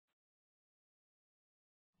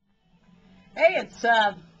Hey,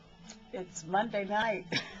 it's Monday night.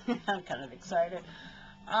 I'm kind of excited.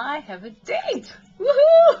 I have a date.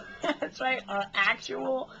 Woohoo! That's right, an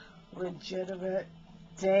actual, legitimate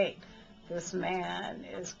date. This man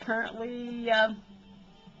is currently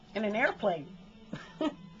in an airplane,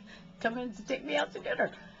 coming to take me out to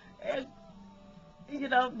dinner. And,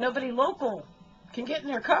 nobody local can get in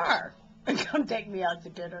their car and come take me out to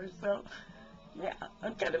dinner. So, yeah,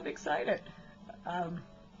 I'm kind of excited.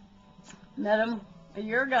 Met him a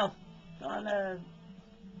year ago on a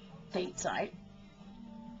date site.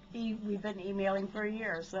 We've been emailing for a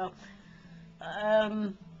year, so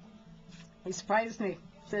he surprised me.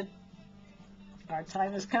 Said, "Our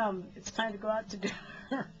time has come. It's time to go out to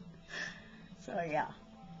dinner." So yeah,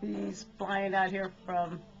 he's flying out here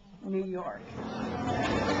from New York.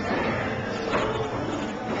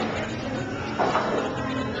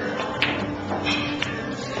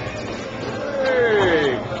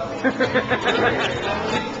 Hey!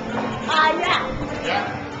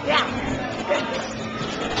 Yeah. Good.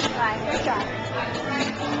 All right, good job.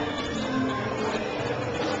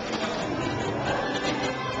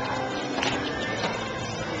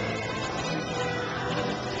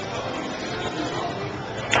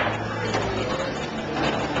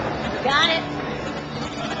 Got it.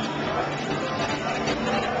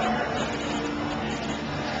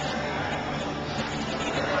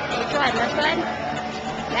 Which one? This one?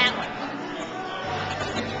 That one.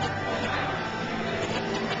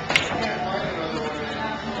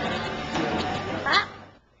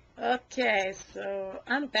 Okay, so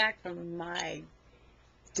I'm back from my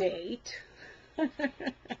date.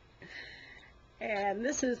 And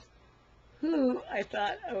this is who I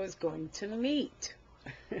thought I was going to meet.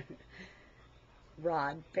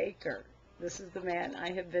 Rod Baker. This is the man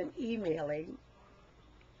I have been emailing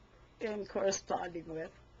and corresponding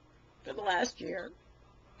with for the last year.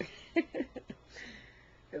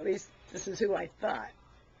 At least this is who I thought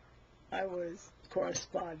I was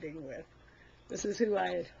corresponding with. This is who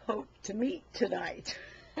I had hoped to meet tonight.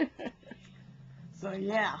 So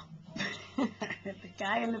yeah, the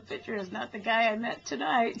guy in the picture is not the guy I met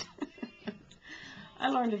tonight. I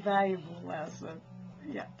learned a valuable lesson.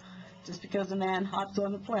 Yeah, just because a man hops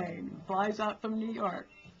on a plane and flies out from New York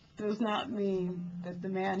does not mean that the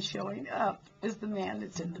man showing up is the man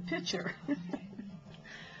that's in the picture.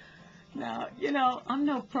 Now, I'm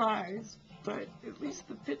no prize, but at least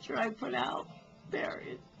the picture I put out there,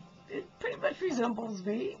 it pretty much resembles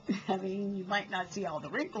me. I mean, you might not see all the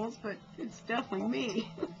wrinkles, but it's definitely me.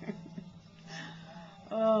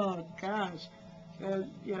 Oh, gosh.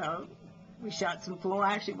 We shot some pool.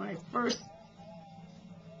 Actually, when I first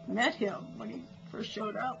met him, when he first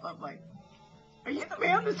showed up, I'm like, "Are you the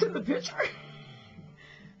man that's in the picture?"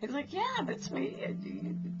 He's like, "Yeah, that's me.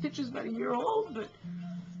 The picture's about a year old," but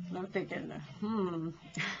and I'm thinking,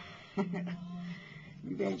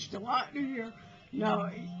 you've aged a lot in a year. No,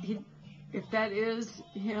 if that is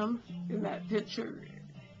him in that picture,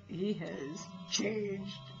 he has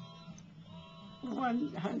changed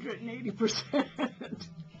 180%.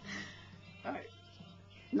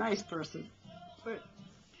 Nice person. But,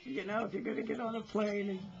 if you're going to get on a plane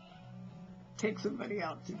and take somebody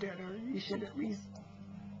out to dinner, you should at least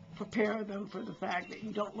prepare them for the fact that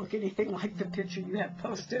you don't look anything like the picture you have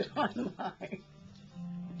posted online.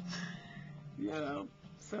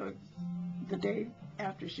 So the day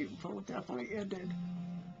after shooting pool definitely ended.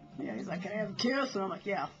 Yeah, he's like, "Can I have a kiss?" And I'm like,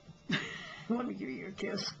 "Yeah, let me give you a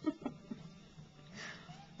kiss."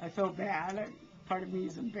 I felt bad. Part of me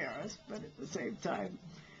is embarrassed, but at the same time,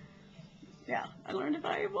 yeah, I learned a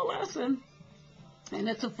valuable lesson. And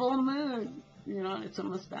it's a full moon, and it's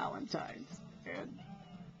almost Valentine's. And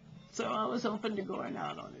so I was open to going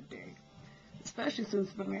out on a date, especially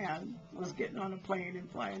since the man was getting on a plane and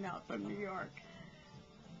flying out from New York.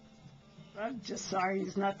 I'm just sorry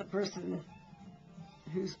he's not the person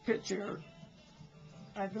whose picture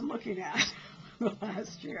I've been looking at the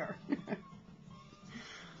last year.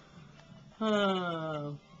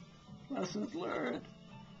 Oh, lessons learned.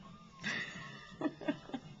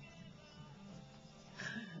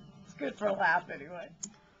 It's good for a laugh anyway.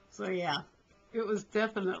 So yeah, it was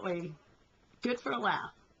definitely good for a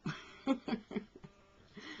laugh.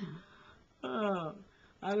 Oh,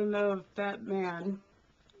 I don't know if that man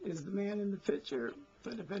is the man in the picture,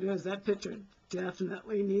 but if it is, that picture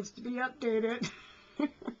definitely needs to be updated.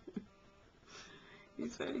 He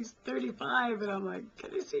said he's 35, and I'm like,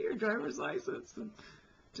 "Can I see your driver's license?" And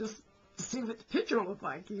just to see what the picture looked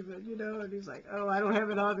like even, and he's like, "Oh, I don't have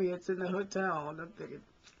it on me, it's in the hotel." And I'm thinking,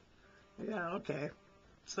 yeah, okay.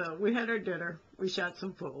 So we had our dinner, we shot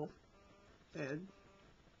some pool, and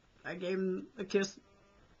I gave him a kiss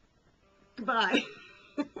Goodbye.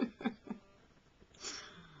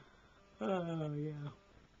 Oh, yeah.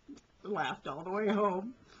 Laughed all the way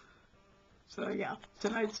home. So, yeah,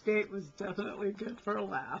 tonight's date was definitely good for a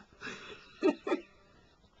laugh.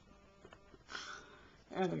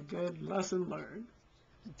 And a good lesson learned.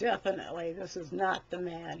 Definitely, this is not the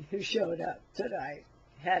man who showed up tonight.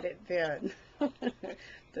 Had it been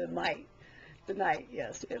the night,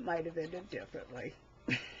 yes, it might have ended differently.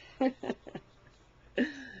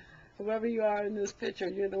 Whoever you are in this picture,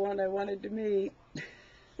 you're the one I wanted to meet.